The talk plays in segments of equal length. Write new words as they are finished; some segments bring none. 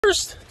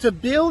first, to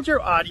build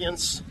your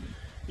audience,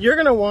 you're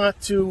going to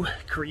want to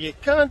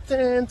create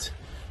content.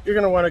 You're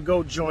going to want to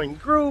go join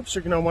groups.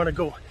 You're going to want to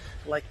go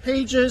like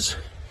pages.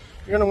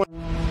 You're going to want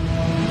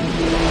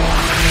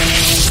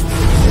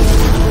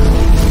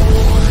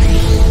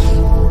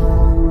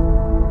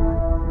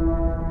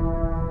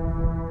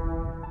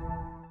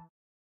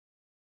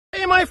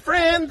Hey my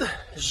friend,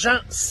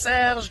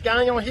 Jean-Serge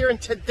Gagnon here,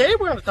 and today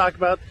we're going to talk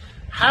about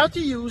how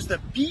to use the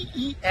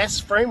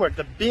BES framework,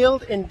 the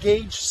Build,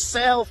 Engage,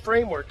 Sell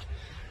framework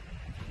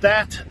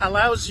that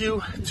allows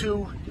you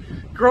to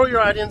grow your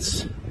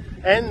audience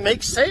and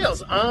make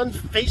sales on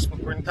Facebook.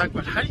 We're going to talk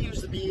about how to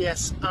use the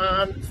BES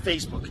on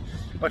Facebook.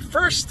 But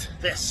first,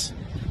 this.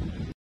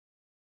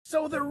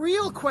 So the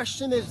real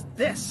question is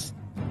this.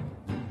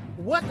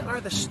 What are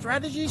the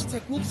strategies,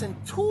 techniques, and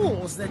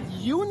tools that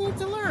you need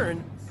to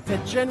learn to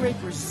generate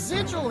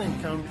residual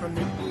income from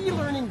the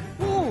e-learning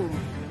boom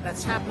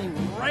that's happening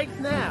right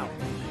now?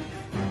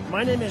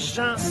 My name is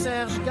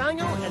Jean-Serge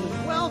Gagnon, and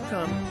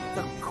welcome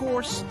to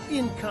Course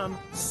Income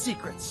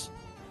Secrets.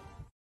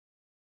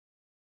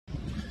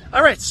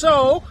 All right,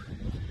 so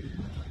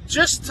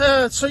just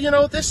so you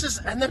know, this is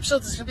an episode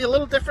that's going to be a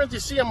little different. You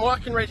see, I'm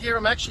walking right here.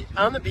 I'm actually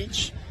on the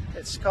beach.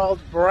 It's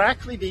called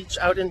Brackley Beach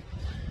out in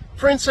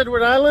Prince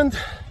Edward Island.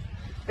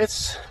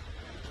 It's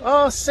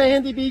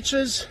sandy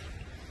beaches.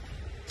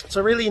 It's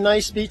a really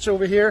nice beach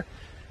over here.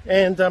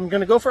 And I'm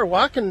going to go for a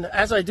walk, and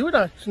as I do it,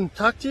 I can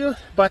talk to you.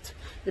 But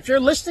if you're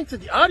listening to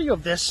the audio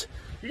of this,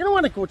 you're going to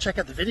want to go check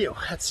out the video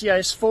at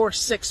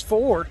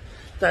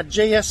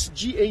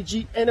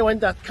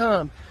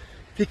cis464.jsgagnon.com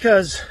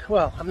because,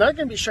 well, I'm not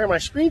going to be sharing my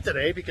screen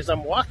today because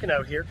I'm walking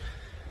out here,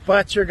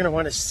 but you're going to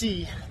want to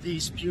see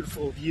these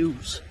beautiful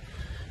views,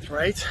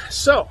 right?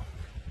 So,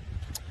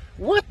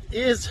 what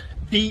is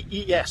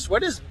BES?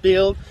 What is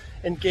Build,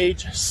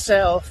 Engage,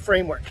 Sell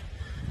framework?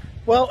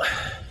 Well,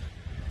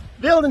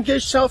 Build,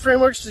 Engage, Sell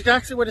framework is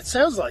exactly what it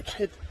sounds like.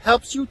 It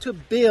helps you to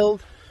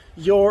build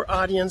your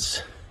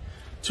audience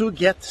to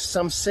get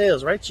some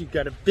sales, right? You've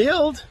got to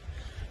build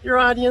your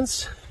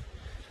audience,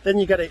 then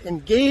you got to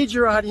engage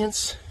your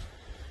audience,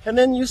 and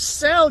then you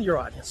sell your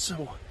audience.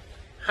 So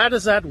how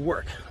does that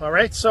work? All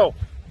right, so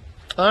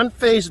on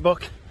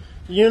Facebook,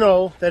 you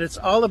know that it's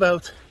all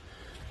about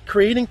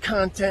creating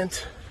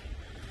content.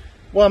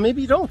 Well,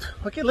 maybe you don't.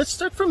 Okay, let's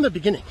start from the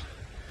beginning.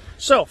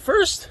 So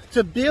first,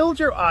 to build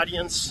your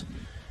audience,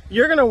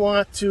 you're going to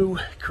want to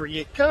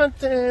create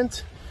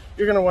content.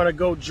 You're going to want to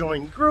go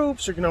join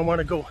groups. You're going to want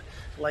to go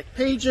like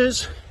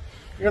pages.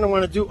 You're going to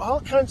want to do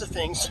all kinds of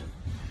things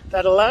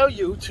that allow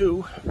you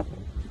to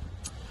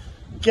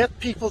get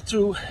people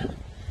to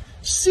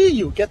see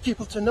you, get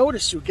people to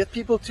notice you, get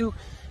people to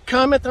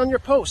comment on your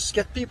posts,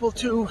 get people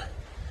to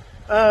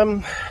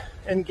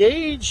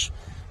engage,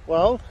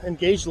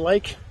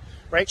 like,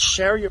 right,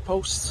 share your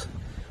posts.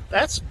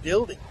 That's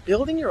building.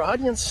 Building your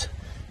audience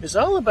is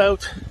all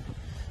about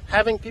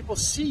having people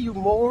see you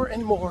more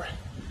and more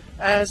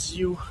as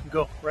you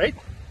go, right?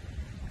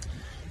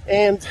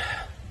 And,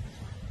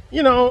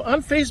 you know,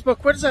 on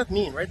Facebook, what does that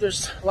mean, right?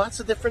 There's lots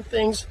of different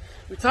things.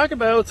 We talk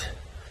about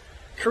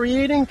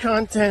creating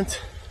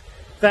content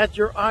that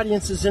your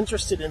audience is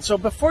interested in. So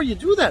before you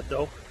do that,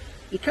 though,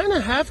 you kind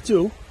of have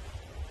to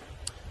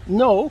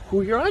know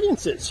who your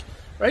audience is,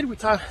 right? We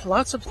talk,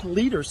 lots of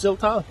leaders, they'll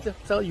tell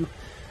you,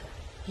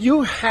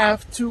 you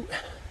have to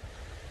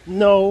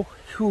know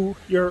who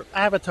your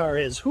avatar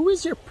is. Who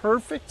is your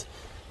perfect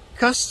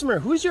customer?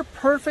 Who's your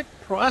perfect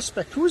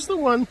prospect? Who's the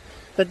one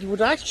that you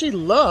would actually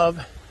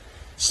love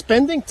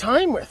spending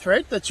time with,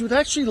 right? That you would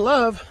actually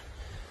love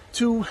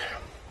to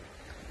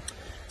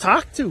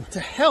talk to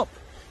help,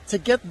 to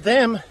get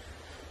them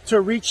to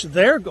reach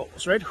their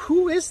goals, right?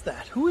 Who is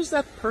that? Who is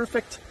that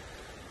perfect,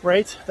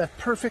 right? That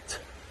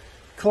perfect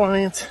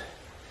client,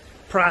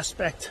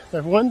 prospect,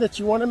 the one that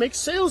you want to make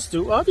sales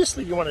to.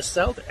 Obviously, you want to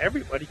sell to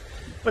everybody,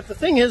 but the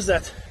thing is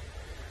that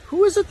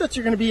who is it that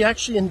you're going to be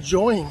actually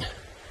enjoying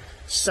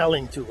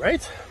selling to,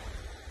 right?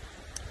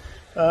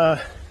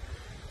 And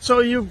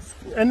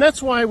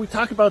that's why we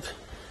talk about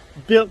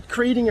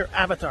creating your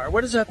avatar.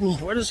 What does that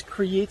mean? What does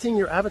creating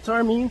your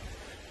avatar mean?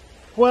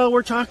 Well,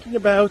 we're talking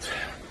about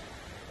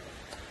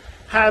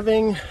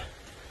having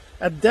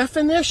a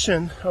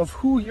definition of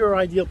who your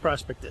ideal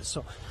prospect is.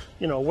 So,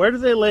 you know, where do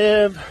they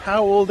live?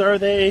 How old are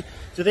they?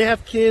 Do they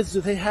have kids?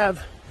 Do they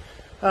have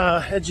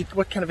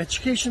what kind of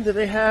education do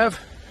they have?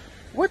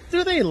 What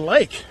do they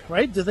like,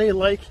 right? Do they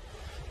like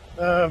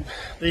how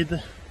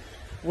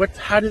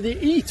do they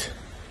eat?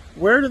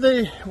 Where do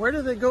they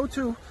go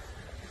to?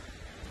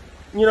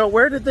 You know,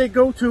 where did they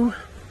go to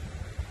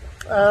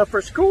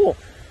for school?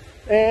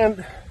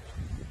 And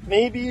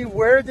maybe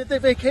where did they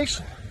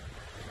vacation?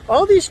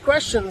 All these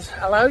questions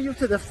allow you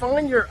to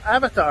define your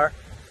avatar.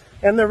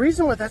 And the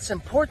reason why that's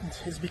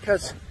important is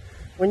because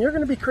when you're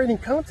going to be creating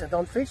content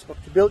on Facebook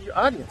to build your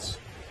audience,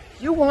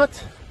 you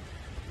want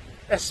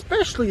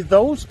especially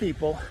those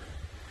people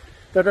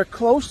that are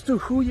close to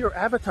who your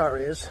avatar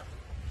is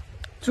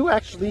to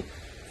actually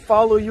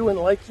follow you and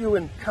like you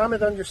and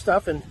comment on your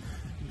stuff and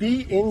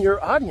be in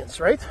your audience,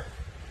 right?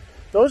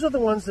 those are the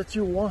ones that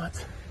you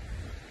want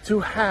to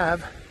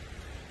have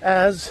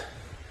as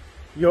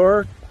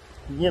your,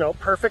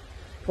 perfect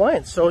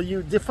clients. So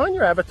you define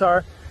your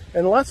avatar,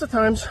 and lots of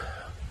times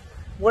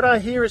what I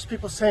hear is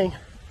people saying,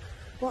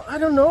 well, I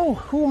don't know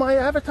who my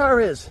avatar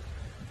is.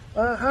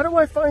 How do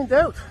I find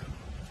out?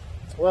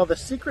 Well, the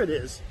secret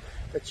is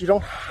that you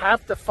don't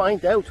have to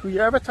find out who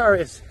your avatar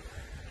is.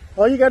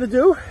 All you got to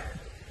do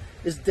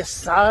is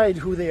decide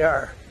who they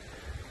are.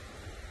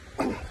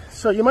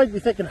 So you might be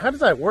thinking, how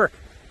does that work?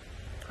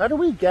 How do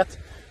we get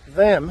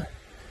them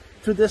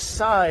to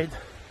decide?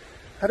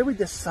 How do we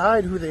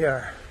decide who they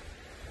are?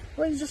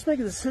 Well, you just make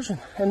a decision.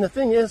 And the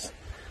thing is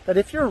that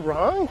if you're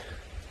wrong,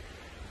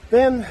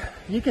 then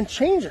you can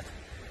change it.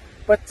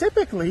 But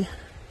typically,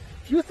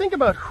 if you think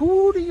about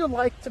who do you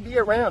like to be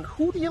around,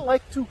 who do you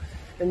like to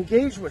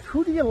engage with,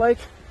 who do you like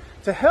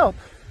to help,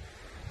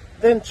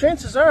 then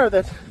chances are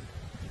that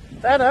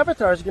that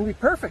avatar is going to be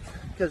perfect,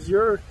 because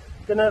you're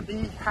going to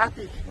be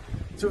happy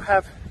to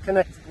have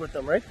connected with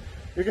them, right?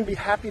 You're going to be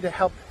happy to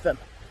help them.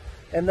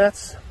 And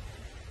that's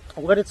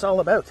what it's all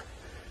about,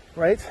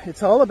 right?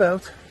 It's all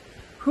about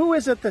who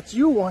is it that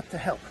you want to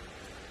help?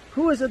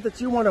 Who is it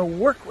that you want to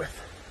work with,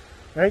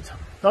 right?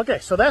 Okay,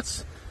 so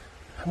that's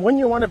when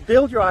you want to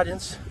build your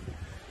audience.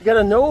 You got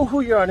to know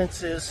who your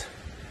audience is,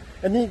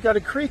 and then you've got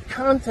to create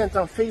content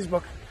on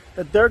Facebook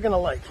that they're going to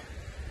like,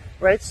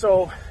 right?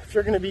 So if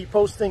you're going to be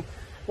posting,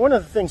 one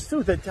of the things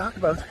too they talk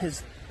about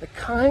is the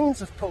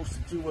kinds of posts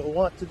that you will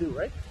want to do,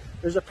 right?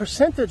 There's a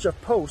percentage of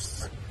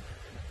posts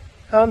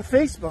on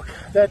Facebook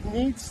that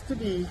needs to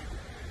be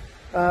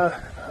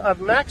a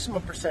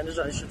maximum percentage,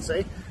 I should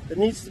say, that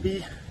needs to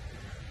be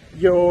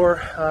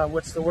your,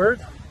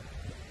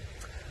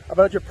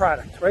 about your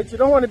product, right? You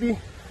don't want to be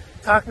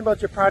talking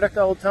about your product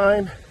all the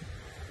time,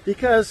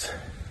 because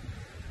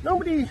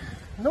nobody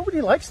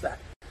likes that.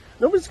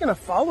 Nobody's going to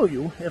follow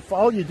you if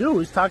all you do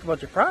is talk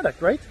about your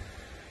product, right?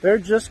 They're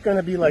just going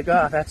to be like,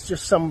 that's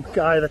just some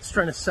guy that's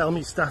trying to sell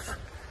me stuff.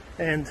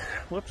 And,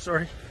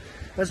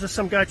 that's just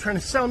some guy trying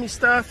to sell me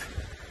stuff,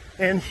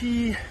 and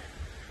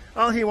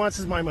all he wants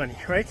is my money,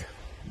 right?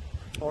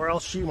 Or all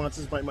she wants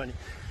is my money.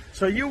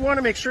 So you want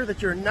to make sure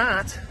that you're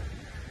not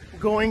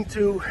going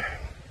to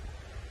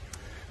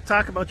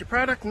talk about your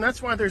product, and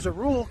that's why there's a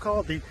rule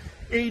called the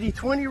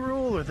 80-20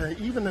 rule, or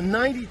even the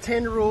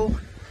 90-10 rule.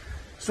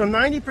 So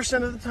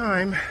 90% of the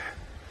time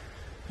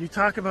you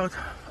talk about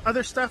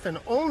other stuff, and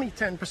only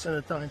 10%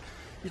 of the time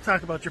you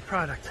talk about your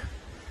product.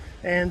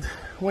 And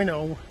we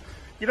know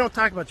you don't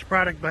talk about your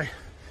product by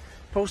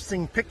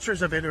posting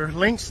pictures of it or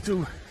links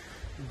to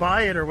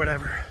buy it or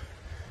whatever.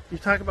 You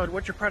talk about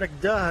what your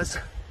product does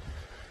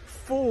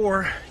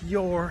for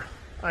your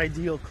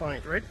ideal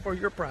client, right? For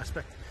your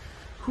prospect.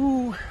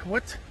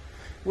 What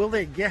will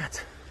they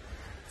get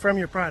from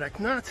your product?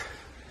 Not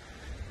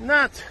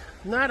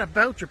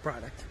about your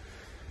product.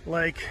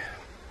 Like,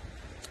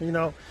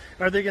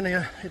 are they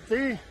gonna, if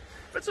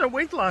it's a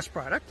weight loss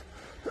product,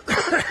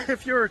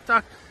 if you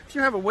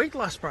have a weight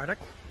loss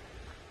product,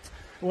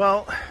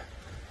 well,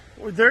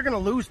 they're gonna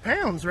lose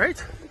pounds,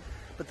 right?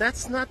 But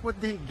that's not what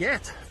they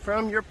get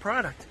from your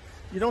product.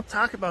 You don't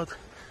talk about,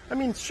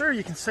 sure,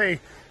 you can say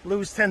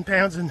lose 10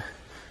 pounds in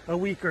a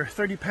week, or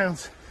 30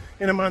 pounds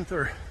in a month,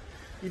 or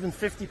even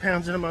 50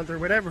 pounds in a month, or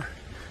whatever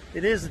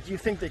it is that you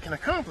think they can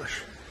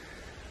accomplish.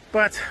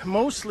 But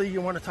mostly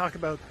you want to talk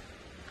about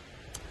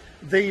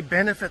the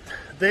benefit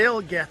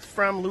they'll get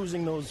from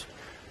losing those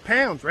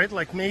pounds, right?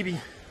 Like maybe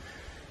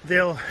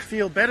they'll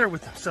feel better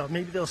with themselves.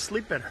 Maybe they'll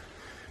sleep better.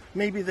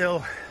 Maybe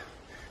they'll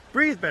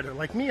breathe better.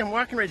 Like me, I'm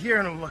walking right here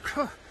and I'm like,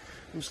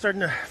 I'm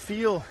starting to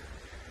feel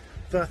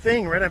the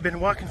thing, right? I've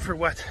been walking for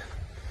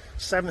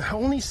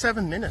only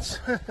 7 minutes.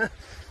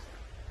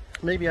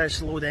 Maybe I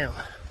slow down.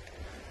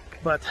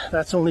 But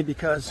that's only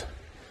because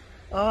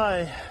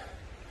I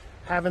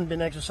haven't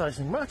been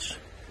exercising much.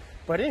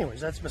 But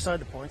anyways, that's beside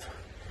the point.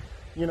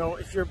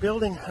 If you're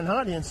building an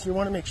audience, you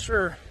want to make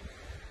sure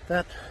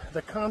that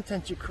the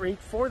content you create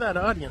for that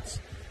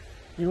audience,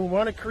 you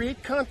want to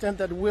create content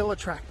that will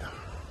attract them.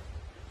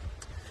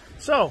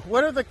 So,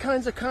 what are the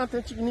kinds of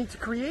content you need to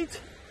create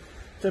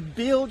to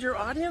build your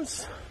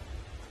audience?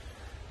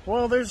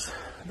 Well, there's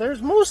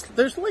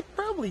like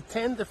probably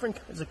 10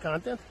 different kinds of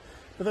content,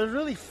 but there's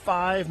really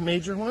 5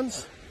 major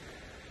ones.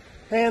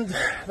 And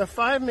the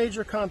 5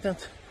 major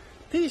content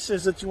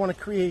pieces that you want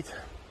to create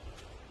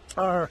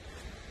are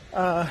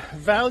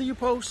value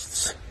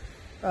posts,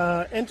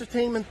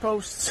 entertainment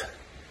posts,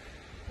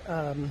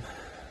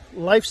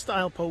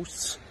 lifestyle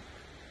posts,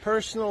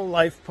 personal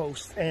life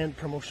posts, and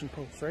promotion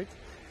posts, right?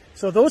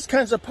 So those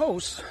kinds of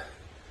posts,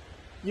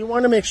 you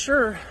want to make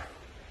sure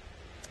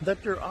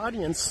that your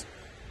audience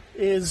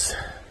is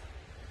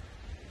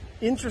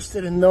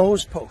interested in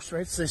those posts,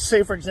 right? So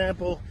say, for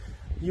example,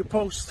 you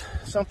post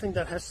something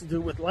that has to do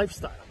with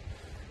lifestyle,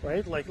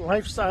 right? Like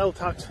lifestyle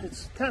talks,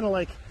 it's kind of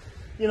like,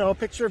 a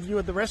picture of you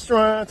at the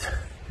restaurant,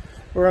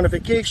 or on a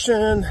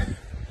vacation,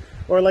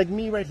 or like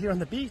me right here on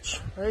the beach,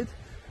 right?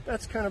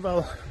 That's kind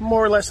of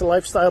more or less a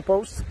lifestyle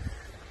post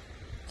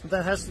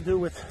that has to do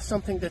with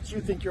something that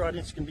you think your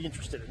audience can be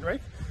interested in,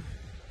 right?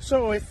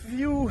 So if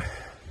you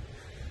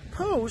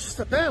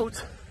post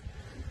about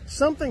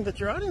something that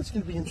your audience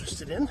can be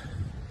interested in,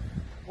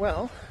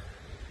 well,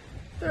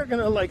 they're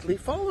going to likely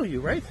follow you,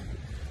 right?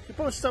 If you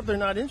post stuff they're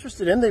not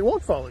interested in, they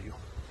won't follow you.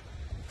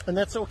 And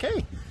that's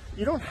okay.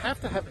 You don't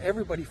have to have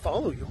everybody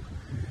follow you.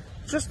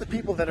 Just the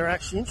people that are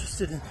actually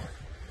interested in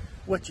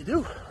what you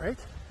do, right?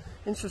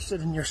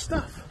 Interested in your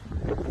stuff.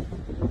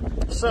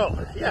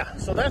 So, yeah,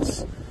 so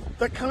that's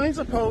the kinds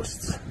of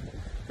posts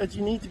that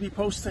you need to be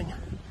posting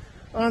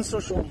on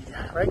social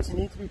media, right? You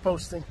need to be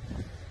posting.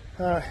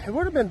 It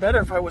would have been better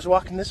if I was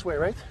walking this way,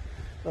 right?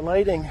 The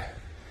lighting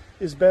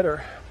is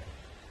better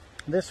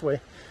this way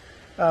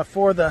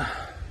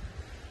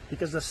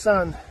because the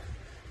sun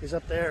is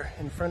up there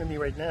in front of me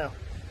right now.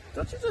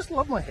 Don't you just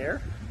love my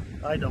hair?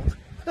 I don't.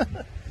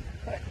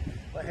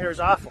 My hair is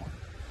awful.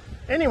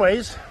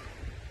 Anyways,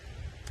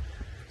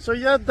 so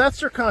yeah, that's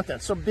your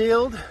content. So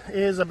build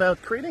is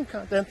about creating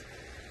content.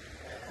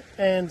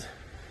 And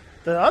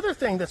the other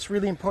thing that's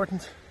really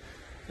important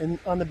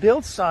on the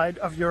build side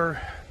of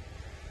your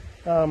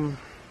on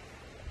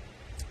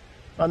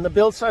the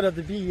build side of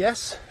the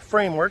BES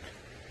framework,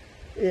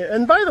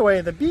 and by the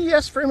way, the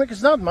BES framework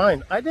is not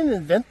mine. I didn't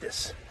invent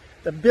this.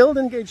 The Build,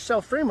 Engage,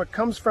 Sell framework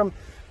comes from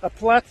a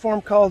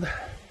platform called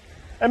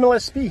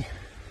MLSP.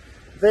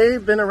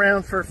 They've been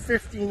around for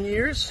 15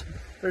 years.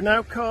 They're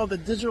now called the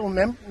Digital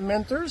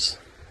Mentors,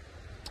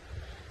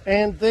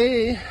 and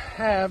they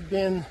have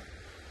been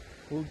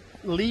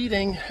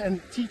leading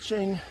and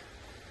teaching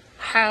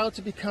how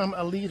to become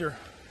a leader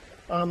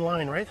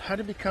online, right? How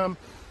to become,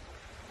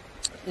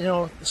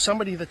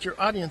 somebody that your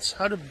audience,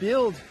 how to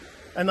build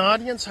an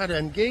audience, how to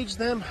engage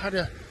them,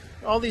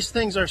 all these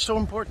things are so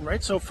important,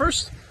 right? So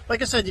first,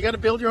 like I said, you got to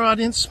build your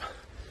audience,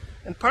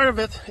 and part of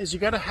it is you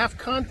got to have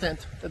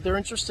content that they're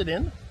interested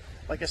in,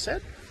 like I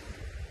said.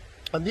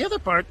 And the other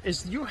part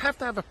is you have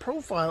to have a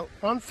profile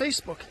on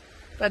Facebook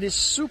that is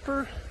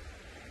super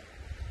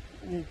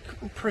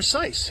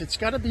precise. It's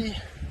got to be,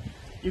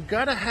 you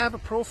got to have a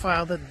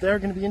profile that they're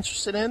going to be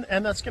interested in,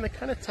 and that's going to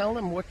kind of tell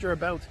them what you're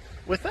about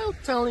without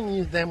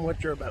telling them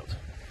what you're about,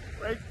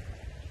 right?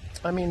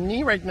 I mean,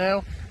 me right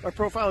now, my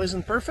profile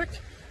isn't perfect.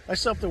 I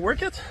still have to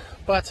work it,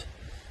 but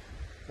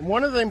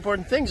one of the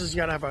important things is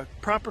you got to have a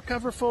proper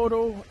cover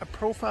photo, a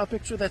profile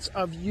picture that's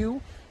of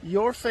you,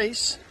 your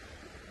face,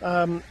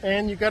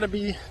 and you got to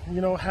be,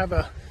 have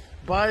a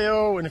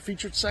bio and a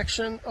featured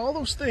section. All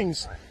those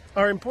things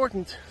are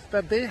important,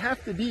 that they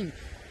have to be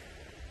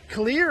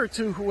clear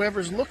to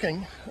whoever's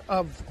looking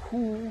of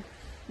who,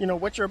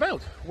 what you're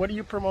about. What do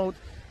you promote?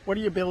 What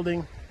are you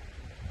building?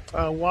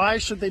 Why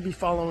should they be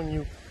following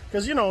you?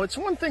 Because, it's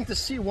one thing to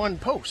see one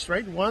post,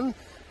 right? One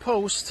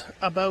post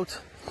about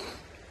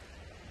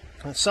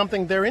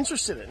something they're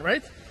interested in,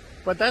 right?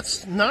 But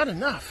that's not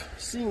enough.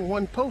 Seeing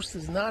one post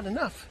is not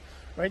enough,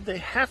 right? They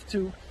have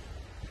to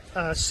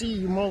see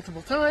you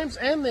multiple times,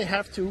 and they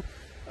have to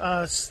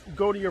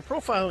go to your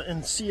profile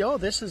and see, oh,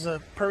 this is a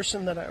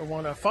person that I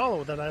want to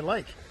follow, that I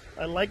like.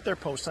 I like their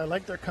posts. I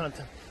like their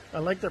content. I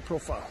like their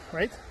profile,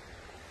 right?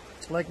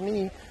 Like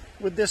me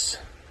with this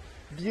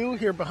view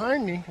here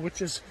behind me,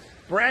 which is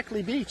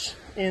Brackley Beach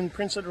in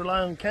Prince Edward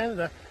Island,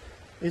 Canada,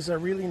 is a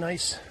really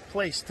nice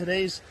place.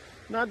 Today's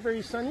not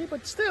very sunny,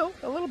 but still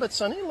a little bit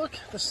sunny. Look,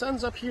 the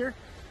sun's up here,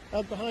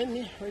 out behind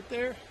me, right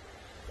there.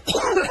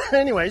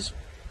 Anyways,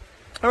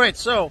 all right,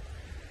 so,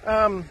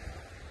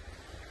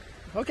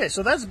 okay,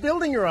 so that's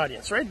building your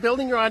audience, right?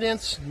 Building your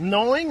audience,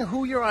 knowing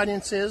who your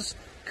audience is,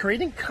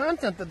 creating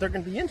content that they're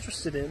going to be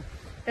interested in,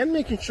 and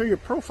making sure your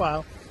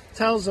profile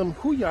tells them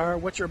who you are,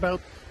 what you're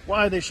about,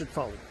 why they should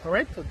follow you, all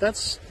right? So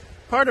that's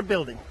part of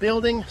building.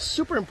 Building,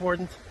 super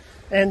important,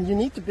 and you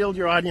need to build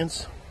your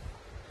audience.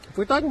 If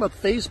we're talking about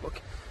Facebook,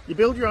 you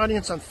build your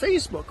audience on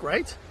Facebook,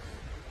 right?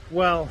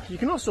 Well, you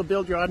can also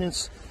build your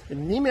audience in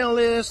an email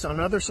list, on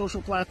other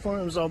social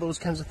platforms, all those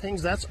kinds of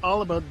things. That's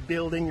all about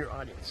building your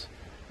audience,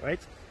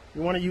 right?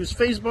 You want to use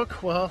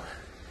Facebook, well,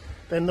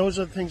 then those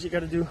are the things you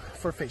got to do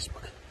for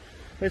Facebook.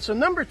 Right, so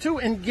number 2,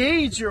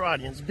 engage your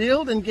audience.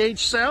 Build, engage,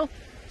 sell.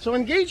 So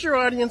engage your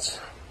audience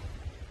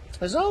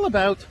is all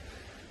about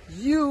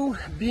you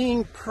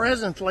being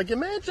present. Like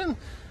imagine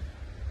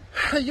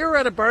you're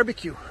at a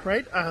barbecue,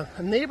 right?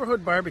 A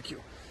neighborhood barbecue.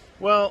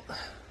 Well,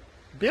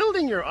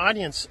 building your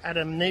audience at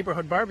a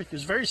neighborhood barbecue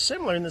is very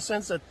similar in the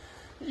sense that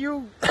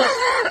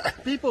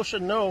people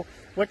should know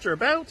what you're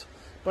about,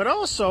 but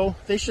also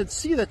they should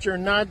see that you're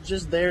not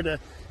just there to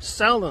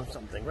sell them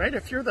something, right?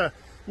 If you're the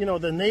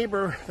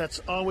neighbor that's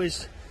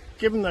always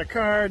giving their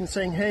card and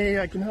saying, hey,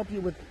 I can help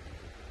you with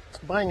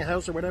buying a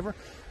house or whatever,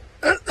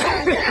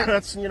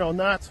 that's,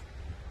 not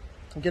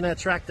going to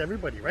attract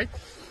everybody, right?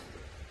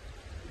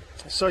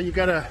 So you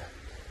got to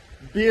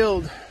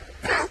build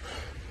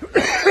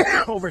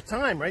over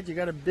time, right? You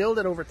got to build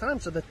it over time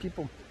so that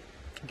people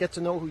get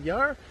to know who you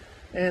are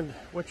and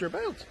what you're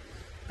about.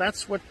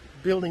 That's what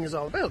building is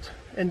all about.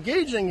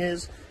 Engaging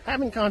is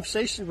having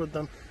conversations with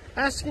them,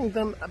 asking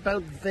them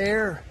about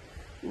their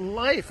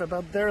life,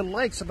 about their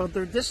likes, about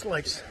their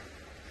dislikes,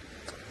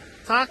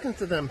 talking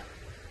to them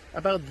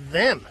about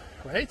them,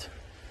 right?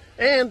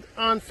 And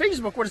on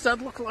Facebook, what does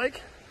that look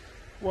like?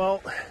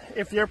 Well,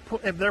 if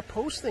they're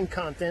posting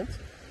content,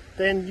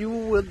 then you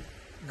would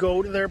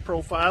go to their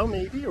profile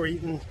maybe, or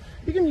even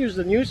you can use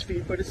the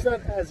newsfeed, but it's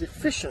not as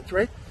efficient,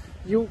 right?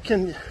 You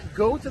can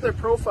go to their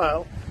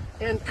profile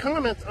and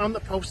comment on the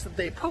post that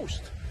they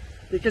post.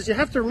 Because you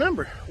have to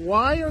remember,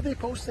 why are they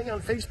posting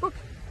on Facebook?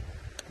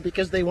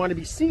 Because they want to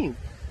be seen.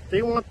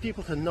 They want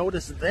people to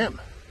notice them,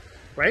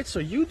 right? So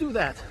you do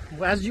that.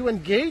 As you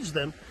engage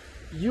them,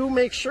 you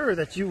make sure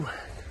that you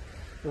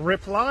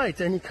reply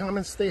to any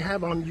comments they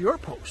have on your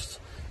posts.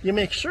 You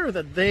make sure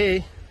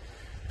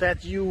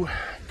that you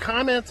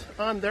comment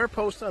on their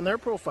post on their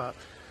profile.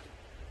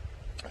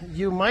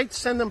 You might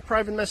send them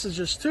private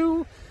messages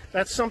too.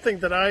 That's something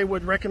that I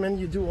would recommend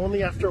you do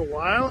only after a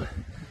while.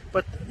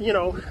 But, you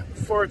know,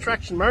 for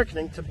attraction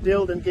marketing, to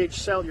build, engage,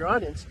 sell your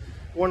audience,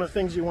 one of the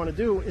things you want to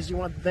do is you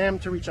want them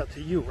to reach out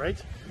to you,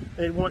 right?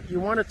 You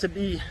want it to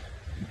be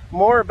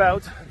more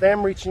about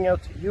them reaching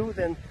out to you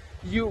than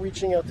you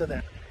reaching out to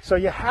them. So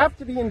you have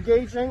to be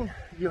engaging.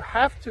 You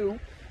have to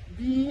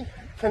be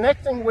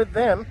connecting with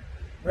them,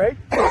 right?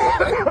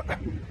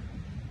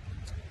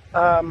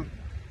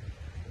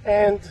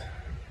 And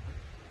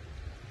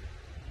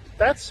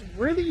that's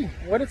really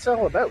what it's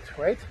all about,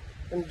 right?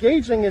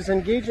 Engaging is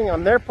engaging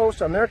on their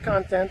posts, on their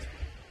content,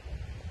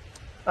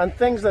 on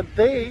things that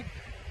they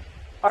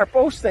are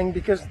posting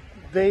because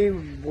they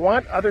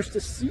want others to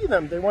see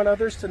them. They want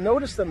others to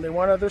notice them. They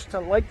want others to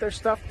like their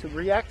stuff, to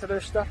react to their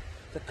stuff,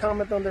 to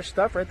comment on their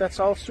stuff, right? That's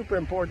all super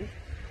important.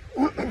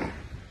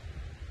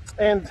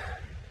 And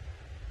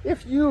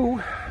if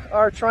you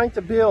are trying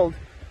to build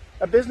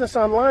a business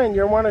online,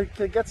 you want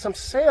to get some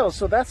sales.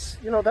 So that's,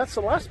 you know, that's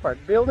the last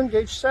part. Build,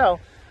 engage, sell.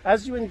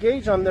 As you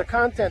engage on their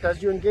content,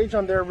 as you engage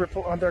on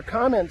their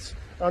comments,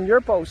 on your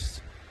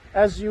posts,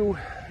 as you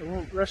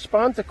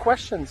respond to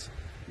questions,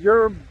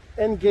 you're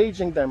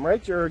engaging them,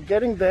 right? You're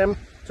getting them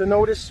to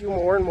notice you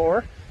more and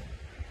more.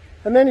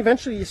 And then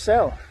eventually you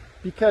sell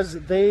because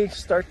they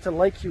start to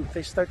like you,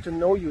 they start to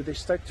know you, they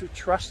start to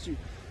trust you.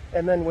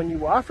 And then when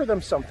you offer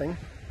them something,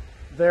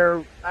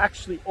 they're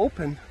actually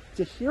open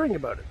to hearing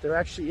about it. They're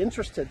actually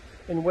interested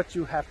in what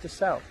you have to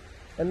sell.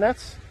 And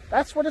that's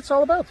what it's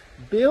all about.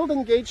 Build,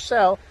 engage,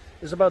 sell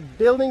is about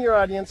building your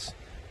audience,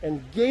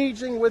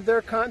 engaging with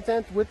their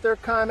content, with their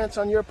comments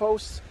on your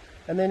posts,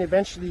 and then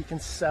eventually you can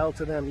sell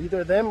to them.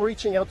 Either them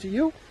reaching out to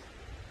you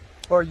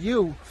or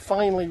you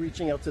finally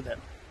reaching out to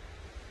them.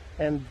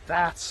 And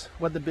that's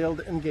what the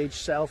Build, Engage,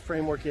 Sell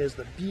framework is,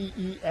 the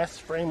BES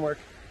framework,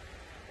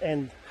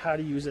 and how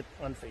to use it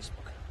on Facebook.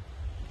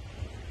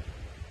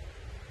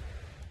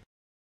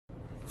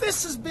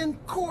 This has been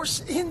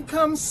Course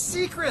Income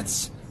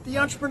Secrets, the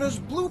entrepreneur's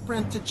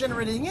blueprint to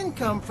generating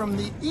income from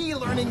the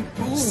e-learning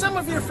boom. Some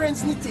of your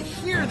friends need to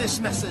hear this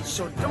message,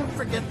 so don't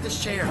forget to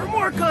share. For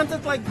more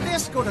content like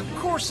this, go to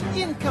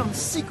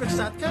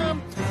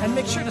CourseIncomeSecrets.com and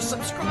make sure to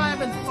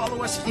subscribe and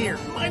follow us here.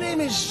 My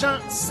name is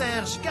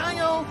Jean-Serge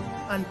Gagnon.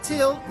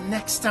 Until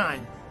next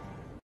time.